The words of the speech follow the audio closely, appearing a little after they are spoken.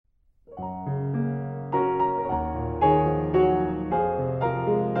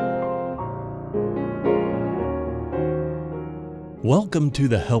Welcome to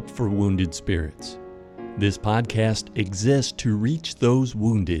the Help for Wounded Spirits. This podcast exists to reach those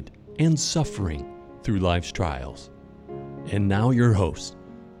wounded and suffering through life's trials. And now your hosts,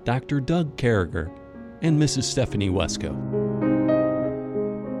 Dr. Doug Carragher and Mrs. Stephanie Wesco.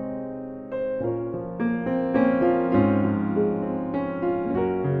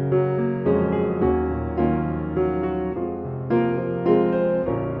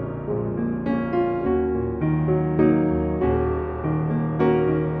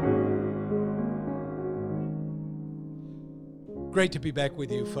 Great to be back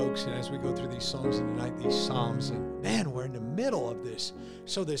with you, folks, and as we go through these songs tonight, these psalms, and man, we're in the middle of this.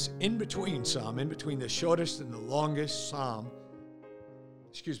 So this in-between psalm, in between the shortest and the longest psalms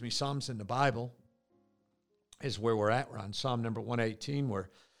in the Bible, is where we're at. We're on Psalm number 118. We're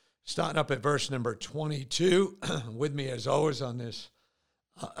starting up at verse number 22. With me, as always, on this,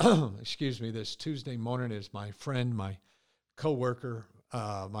 this Tuesday morning is my friend, my co-worker,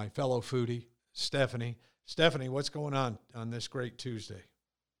 my fellow foodie, Stephanie. Stephanie, what's going on this great Tuesday?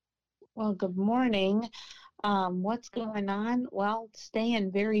 Well, good morning. What's going on? Well,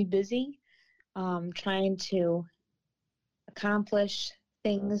 staying very busy, trying to accomplish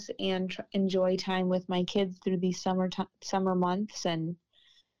things and enjoy time with my kids through these summer months, and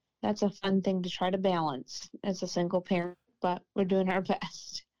that's a fun thing to try to balance as a single parent, but we're doing our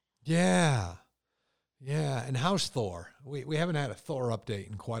best. Yeah. And how's Thor? We haven't had a Thor update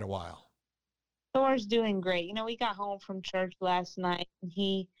in quite a while. Thor's doing great. You know, we got home from church last night, and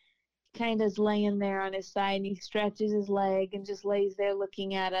he kind of is laying there on his side, and he stretches his leg and just lays there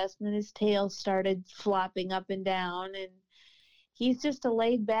looking at us, and then his tail started flopping up and down, and he's just a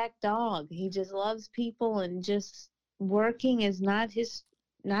laid-back dog. He just loves people, and just working is not his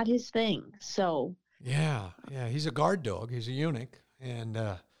thing. So yeah, he's a guard dog. He's a eunuch, and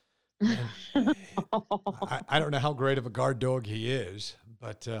I don't know how great of a guard dog he is,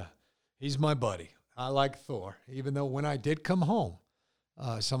 but he's my buddy. I like Thor, even though when I did come home,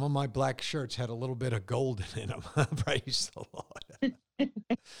 some of my black shirts had a little bit of gold in them. Praise the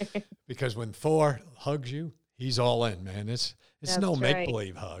Lord. Because when Thor hugs you, he's all in, man. It's no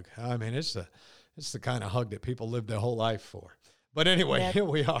make-believe hug. I mean, it's the kind of hug that people live their whole life for. But anyway, Here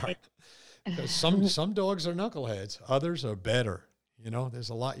we are. Because some dogs are knuckleheads. Others are better. You know, there's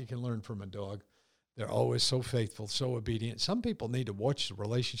a lot you can learn from a dog. They're always so faithful, so obedient. Some people need to watch the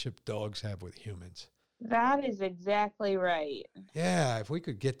relationship dogs have with humans. That is exactly right. Yeah, if we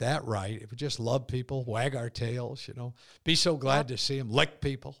could get that right, if we just love people, wag our tails, be so glad to see them, lick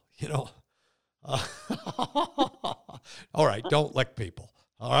people, All right, don't lick people,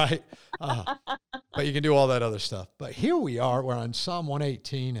 all right? But you can do all that other stuff. But here we are, we're on Psalm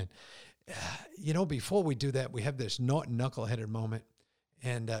 118, and, before we do that, we have this knuckleheaded moment.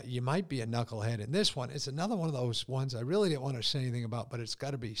 And you might be a knucklehead. And this one is another one of those ones I really didn't want to say anything about, but it's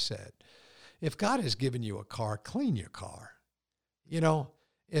got to be said. If God has given you a car, clean your car.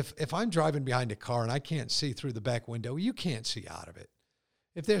 If I'm driving behind a car and I can't see through the back window, you can't see out of it.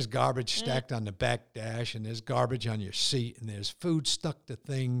 If there's garbage stacked on the back dash and there's garbage on your seat and there's food stuck to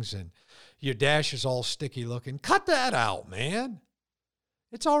things and your dash is all sticky looking, cut that out, man.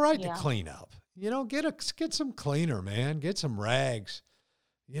 It's all right to clean up. Get some cleaner, man. Get some rags.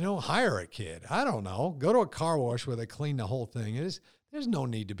 Hire a kid. I don't know. Go to a car wash where they clean the whole thing. There's no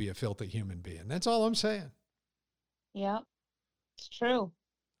need to be a filthy human being. That's all I'm saying. Yeah, it's true.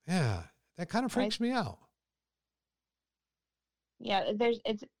 Yeah, that kind of freaks me out. Yeah,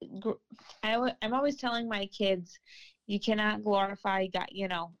 I'm always telling my kids, you cannot glorify God.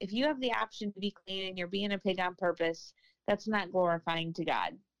 If you have the option to be clean and you're being a pig on purpose, that's not glorifying to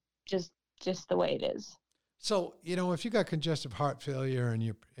God. Just the way it is. So, if you got congestive heart failure and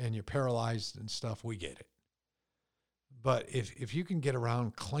you're paralyzed and stuff, we get it. But if you can get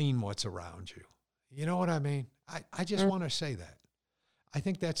around, clean what's around you. You know what I mean? I just want to say that. I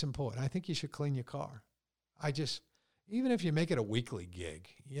think that's important. I think you should clean your car. Even if you make it a weekly gig,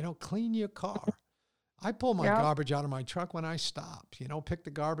 clean your car. I pull my garbage out of my truck when I stop. Pick the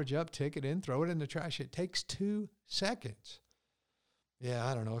garbage up, take it in, throw it in the trash. It takes 2 seconds. Yeah,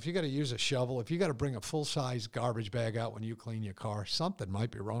 I don't know. If you got to use a shovel, if you got to bring a full-size garbage bag out when you clean your car, something might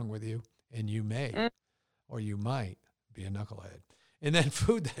be wrong with you, and you may, or you might be a knucklehead. And then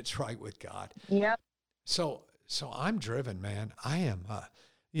food that's right with God. Yep. So I'm driven, man. I am.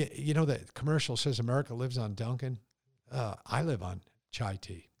 That commercial says America lives on Dunkin'. I live on chai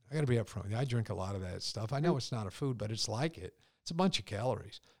tea. I got to be upfront. I drink a lot of that stuff. I know it's not a food, but it's like it. It's a bunch of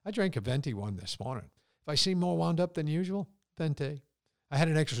calories. I drank a venti one this morning. If I seem more wound up than usual, venti. I had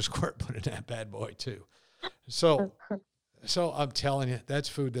an extra squirt put in that bad boy too. So I'm telling you, that's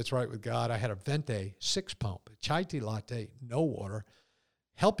food that's right with God. I had a venti 6-pump, chai tea latte, no water,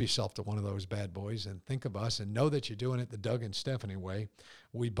 help yourself to one of those bad boys and think of us and know that you're doing it the Doug and Stephanie way.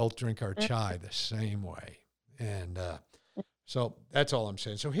 We both drink our chai the same way. And so that's all I'm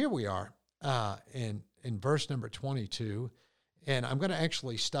saying. So here we are in verse number 22. And I'm going to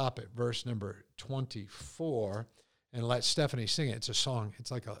actually stop at verse number 24 and let Stephanie sing it. It's a song.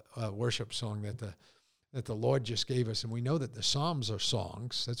 It's like a worship song that the Lord just gave us. And we know that the Psalms are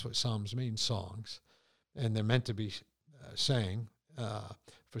songs. That's what Psalms mean, songs. And they're meant to be sang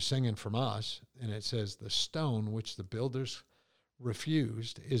for singing from us. And it says, the stone which the builders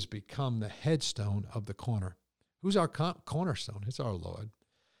refused is become the headstone of the corner. Who's our cornerstone? It's our Lord.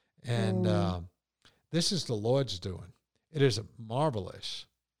 And this is the Lord's doing. It is marvelous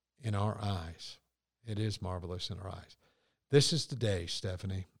in our eyes. It is marvelous in our eyes. This is the day,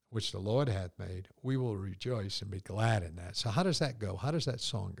 Stephanie, which the Lord hath made. We will rejoice and be glad in that. So how does that go? How does that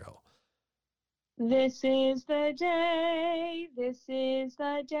song go? This is the day that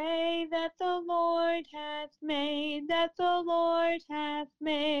the Lord hath made, that the Lord hath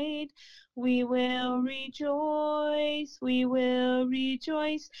made. We will rejoice and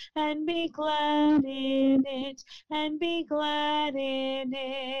be glad in it, and be glad in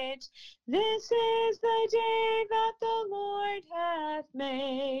it. This is the day that the Lord hath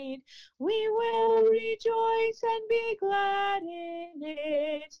made. We will rejoice and be glad in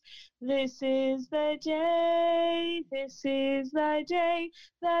it. This is the day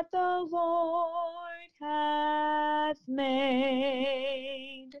that the Lord hath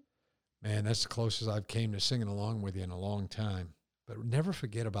made. Man, that's the closest I've came to singing along with you in a long time. But never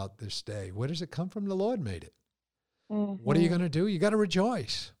forget about this day. Where does it come from? The Lord made it. Mm-hmm. What are you going to do? You got to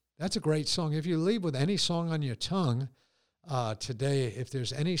rejoice. That's a great song. If you leave with any song on your tongue today, if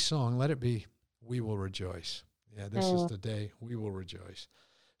there's any song, let it be, we will rejoice. Yeah, this is the day we will rejoice.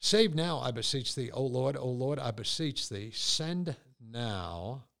 Save now, I beseech thee, O Lord, I beseech thee. Send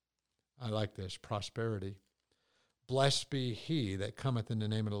now, I like this, prosperity. Blessed be he that cometh in the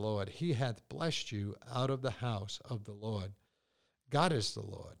name of the Lord. He hath blessed you out of the house of the Lord. God is the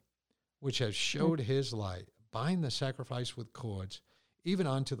Lord, which has showed his light. Bind the sacrifice with cords, even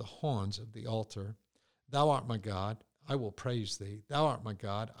unto the horns of the altar. Thou art my God, I will praise thee. Thou art my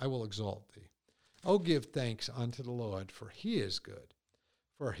God, I will exalt thee. O give thanks unto the Lord, for he is good,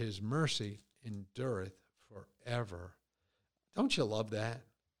 for his mercy endureth forever. Don't you love that?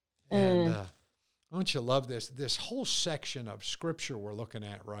 And don't you love this whole section of Scripture we're looking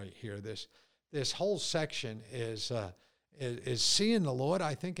at right here? This whole section is seeing the Lord,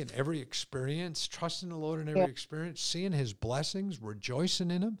 I think, in every experience, trusting the Lord in every experience, seeing his blessings,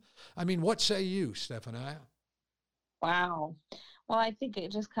 rejoicing in him. I mean, what say you, Stephanie? Wow. Well, I think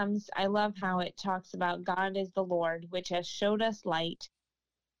it just comes, I love how it talks about God is the Lord, which has showed us light.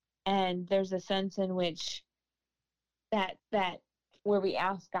 And there's a sense in which that where we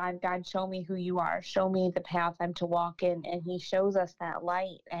ask God, show me who you are, show me the path I'm to walk in, and he shows us that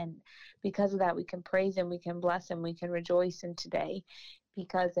light. And because of that, we can praise him, we can bless him, we can rejoice in today,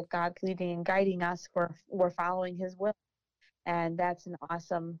 because if God's leading and guiding us, we're following his will. And that's an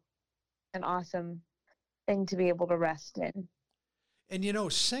awesome thing to be able to rest in. And you know,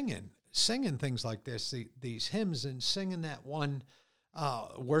 singing things like this, these hymns, and singing that one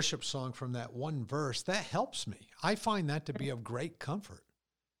worship song from that one verse, that helps me. I find that to be of great comfort.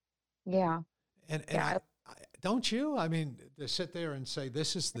 Yeah. And I don't you? I mean, to sit there and say,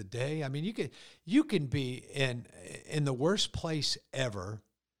 this is the day. I mean, you can be in the worst place ever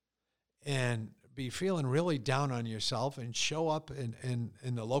and be feeling really down on yourself and show up in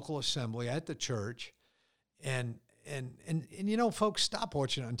the local assembly at the church and you know, folks, stop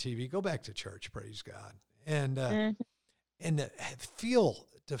watching on TV, go back to church, praise God. And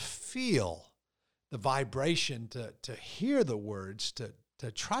to feel the vibration, to hear the words,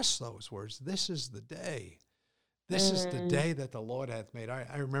 to trust those words. This is the day. This is the day that the Lord hath made.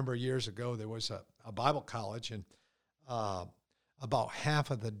 I remember years ago there was a Bible college, and about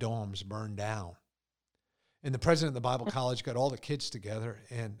half of the dorms burned down. And the president of the Bible college got all the kids together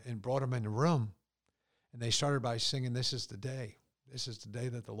and brought them in the room. And they started by singing, this is the day. This is the day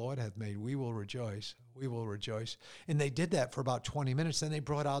that the Lord hath made. We will rejoice. We will rejoice. And they did that for about 20 minutes. Then they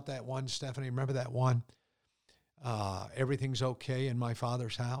brought out that one, Stephanie, remember that one? Everything's okay in my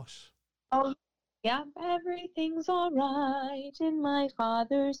Father's house. Oh, yeah. Everything's all right in my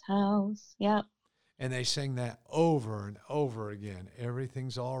Father's house. Yeah. And they sing that over and over again.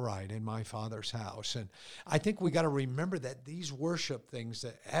 Everything's all right in my Father's house. And I think we got to remember that these worship things,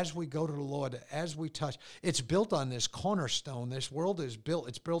 that as we go to the Lord, as we touch, it's built on this cornerstone. This world is built,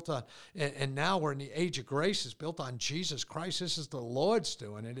 it's built on, and now we're in the age of grace. It's built on Jesus Christ. This is the Lord's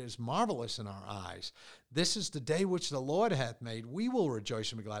doing. It is marvelous in our eyes. This is the day which the Lord hath made. We will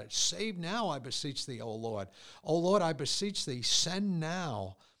rejoice and be glad. Save now, I beseech thee, O Lord. O Lord, I beseech thee, send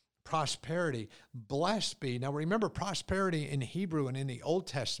now prosperity. Blessed be. Now remember, prosperity in Hebrew and in the Old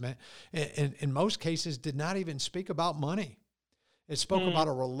Testament, in most cases, did not even speak about money. It spoke about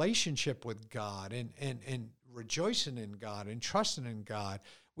a relationship with God and rejoicing in God and trusting in God.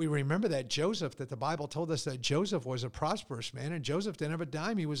 We remember that the Bible told us that Joseph was a prosperous man, and Joseph didn't have a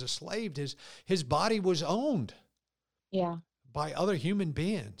dime. He was a slave. His body was owned by other human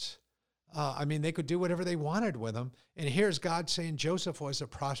beings. They could do whatever they wanted with him. And here's God saying Joseph was a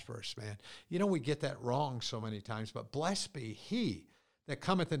prosperous man. We get that wrong so many times, but blessed be he that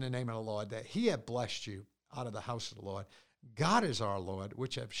cometh in the name of the Lord, that he hath blessed you out of the house of the Lord. God is our Lord,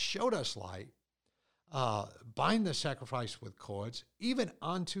 which have showed us light. Bind the sacrifice with cords, even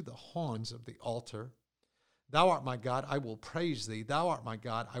unto the horns of the altar. Thou art my God, I will praise thee. Thou art my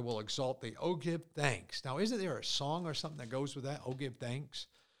God, I will exalt thee. Oh, give thanks. Now, isn't there a song or something that goes with that? Oh, give thanks.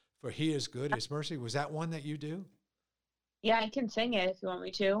 For he is good, his mercy. Was that one that you do? Yeah, I can sing it if you want me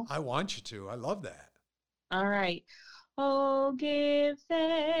to. I want you to. I love that. All right. Oh, give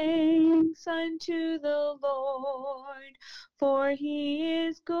thanks unto the Lord, for he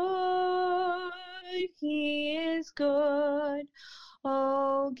is good. He is good.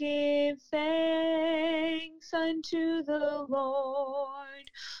 Oh, give thanks unto the Lord,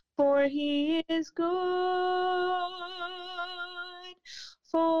 for he is good.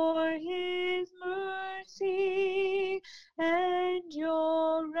 For his mercy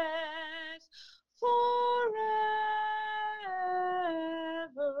endureth forever.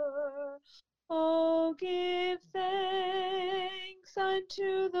 Oh, give thanks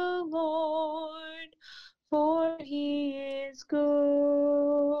unto the Lord, for he is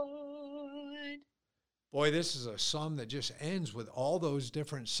good. Boy, this is a psalm that just ends with all those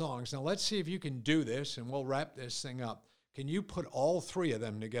different songs. Now, let's see if you can do this, and we'll wrap this thing up. Can you put all three of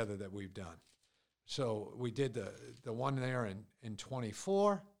them together that we've done? So we did the one there in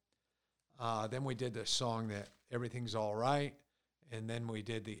 24. Then we did the song that everything's all right. And then we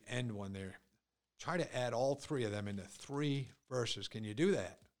did the end one there. Try to add all three of them into 3 verses. Can you do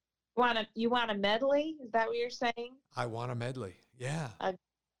that? You want a medley? Is that what you're saying? I want a medley. Yeah.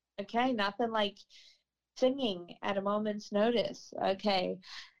 Okay, nothing like singing at a moment's notice. Okay.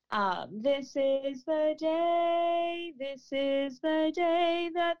 This is the day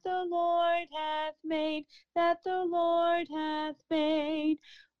that the Lord hath made,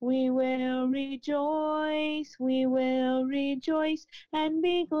 We will rejoice, and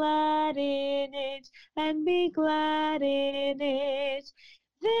be glad in it,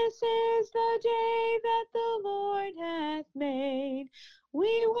 This is the day that the Lord hath made.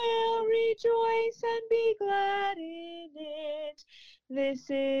 We will rejoice and be glad in it. This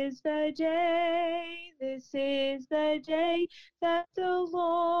is the day that the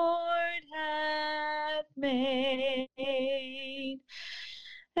Lord hath made.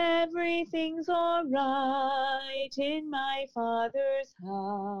 Everything's all right in my Father's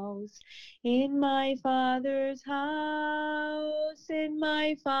house, in my Father's house, in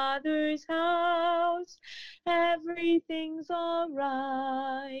my Father's house. Everything's all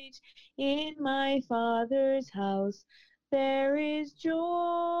right in my Father's house. There is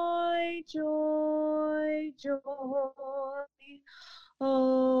joy, joy, joy.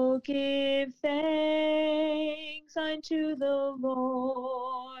 Oh, give thanks unto the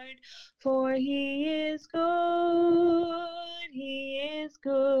Lord, for he is good, he is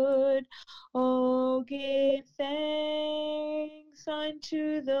good. Oh, give thanks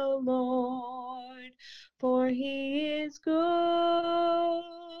unto the Lord, for he is good.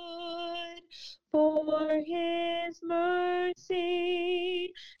 For his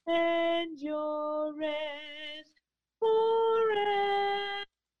mercy endureth forever.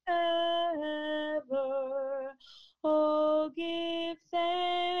 Oh, give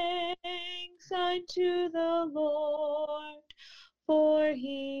thanks unto the Lord, for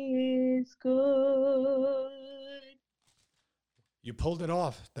he is good. You pulled it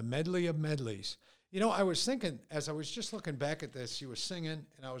off, the medley of medleys. I was thinking, as I was just looking back at this, you were singing,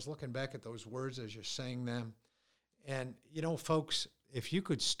 and I was looking back at those words as you're saying them. And, folks, if you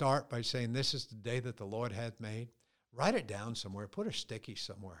could start by saying, this is the day that the Lord hath made, write it down somewhere, put a sticky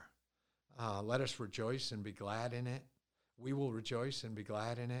somewhere. Let us rejoice and be glad in it. We will rejoice and be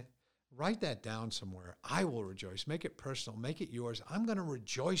glad in it. Write that down somewhere. I will rejoice. Make it personal. Make it yours. I'm going to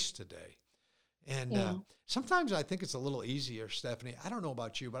rejoice today. And sometimes I think it's a little easier, Stephanie. I don't know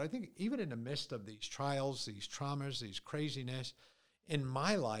about you, but I think even in the midst of these trials, these traumas, these craziness, in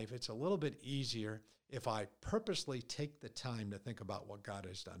my life, it's a little bit easier if I purposely take the time to think about what God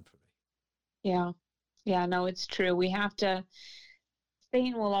has done for me. Yeah. Yeah, no, it's true. We have to,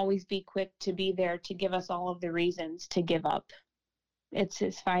 Satan will always be quick to be there to give us all of the reasons to give up. It's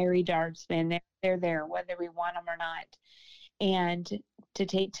his fiery darts, man. They're there, whether we want them or not. And to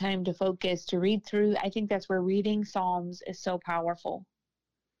take time to focus, to read through, I think that's where reading Psalms is so powerful.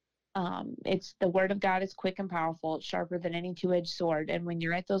 It's the word of God is quick and powerful. It's sharper than any two-edged sword. And when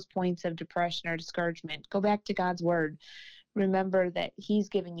you're at those points of depression or discouragement, go back to God's word. Remember that he's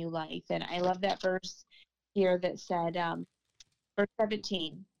given you life. And I love that verse here that said, verse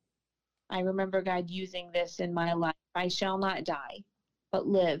 17, I remember God using this in my life. I shall not die, but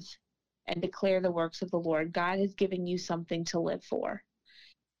live and declare the works of the Lord. God has given you something to live for.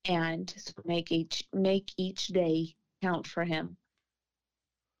 And so make each day count for him.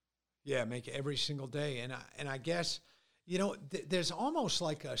 Yeah, make every single day. And I guess, there's almost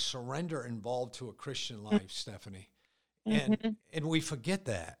like a surrender involved to a Christian life, Stephanie. And we forget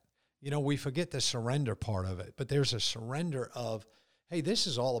that. We forget the surrender part of it. But there's a surrender of, hey, this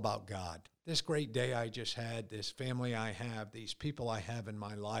is all about God. This great day I just had, this family I have, these people I have in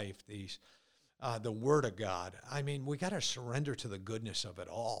my life, the word of God. I mean, we got to surrender to the goodness of it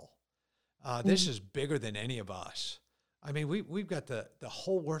all. This is bigger than any of us. I mean, we've got the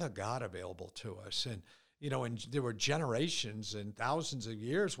whole word of God available to us. And, and there were generations and thousands of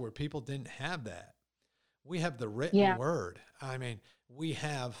years where people didn't have that. We have the written word. I mean, we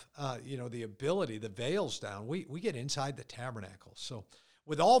have, the ability, the veils down. We get inside the tabernacle. So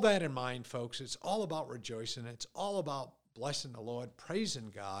with all that in mind, folks, it's all about rejoicing. It's all about blessing the Lord,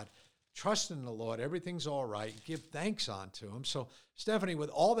 praising God, trusting the Lord. Everything's all right. Give thanks unto him. So, Stephanie, with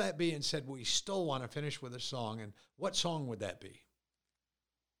all that being said, we still want to finish with a song. And what song would that be?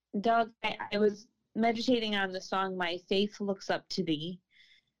 Doug, I was meditating on the song, My Faith Looks Up to Thee,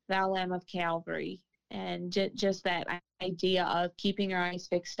 Thou Lamb of Calvary. And just that idea of keeping our eyes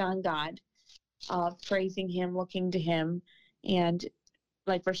fixed on God, of praising him, looking to him. And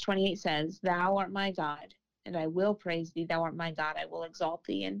like verse 28 says, Thou art my God, and I will praise thee. Thou art my God, I will exalt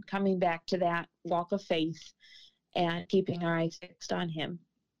thee. And coming back to that walk of faith and keeping our eyes fixed on him.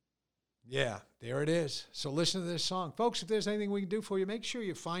 Yeah, there it is. So listen to this song. Folks, if there's anything we can do for you, make sure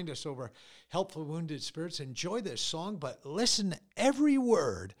you find us over Helpful Wounded Spirits. Enjoy this song, but listen to every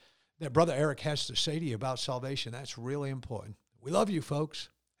word that Brother Eric has to say to you about salvation. That's really important. We love you, folks.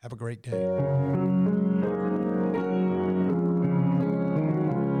 Have a great day.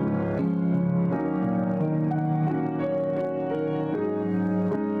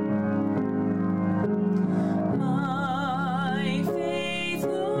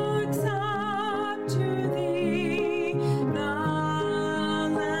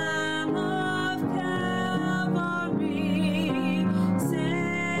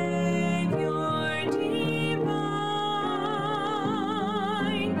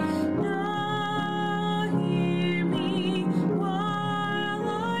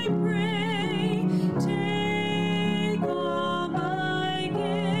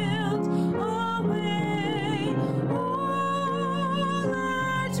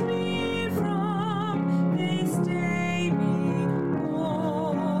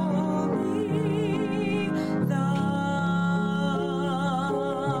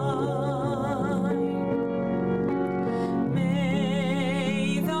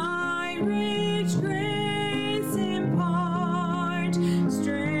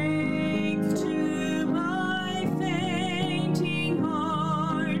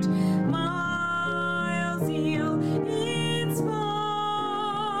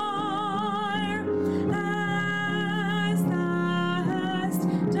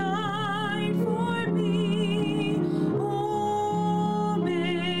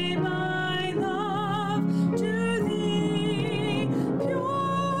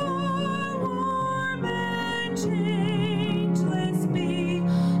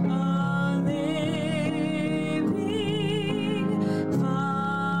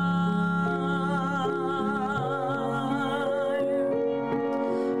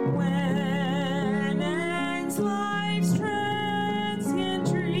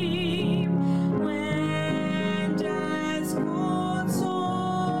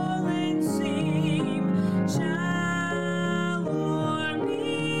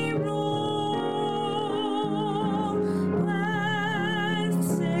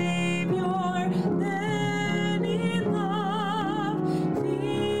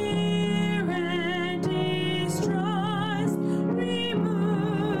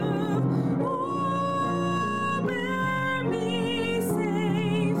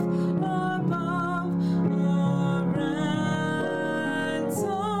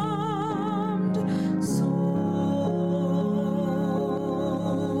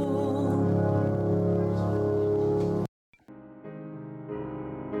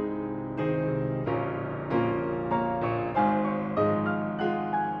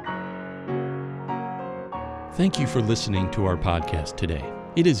 Thank you for listening to our podcast today.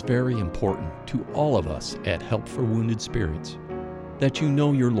 It is very important to all of us at Help for Wounded Spirits that you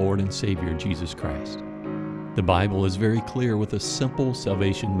know your Lord and Savior, Jesus Christ. The Bible is very clear with a simple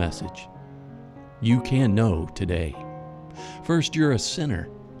salvation message. You can know today. First, you're a sinner,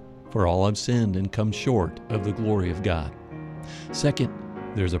 for all have sinned and come short of the glory of God. Second,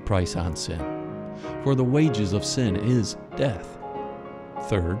 there's a price on sin, for the wages of sin is death.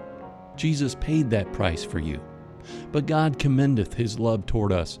 Third, Jesus paid that price for you. But God commendeth his love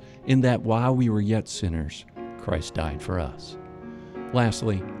toward us, in that while we were yet sinners, Christ died for us.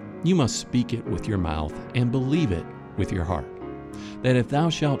 Lastly, you must speak it with your mouth and believe it with your heart, that if thou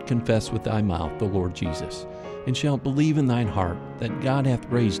shalt confess with thy mouth the Lord Jesus, and shalt believe in thine heart that God hath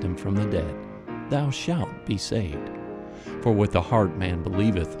raised him from the dead, thou shalt be saved. For with the heart man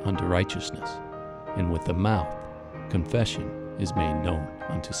believeth unto righteousness, and with the mouth confession is made known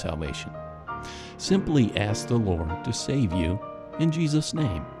unto salvation. Simply ask the Lord to save you in Jesus'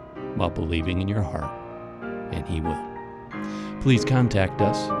 name while believing in your heart, and he will. Please contact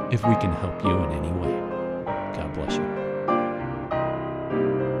us if we can help you in any way. God bless you.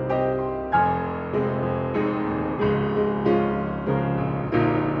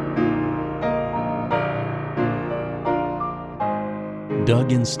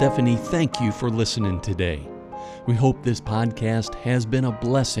 Doug and Stephanie, thank you for listening today. We hope this podcast has been a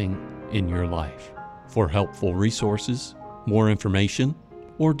blessing in your life. For helpful resources, more information,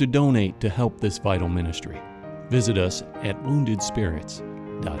 or to donate to help this vital ministry, visit us at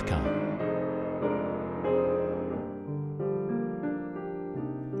woundedspirits.com.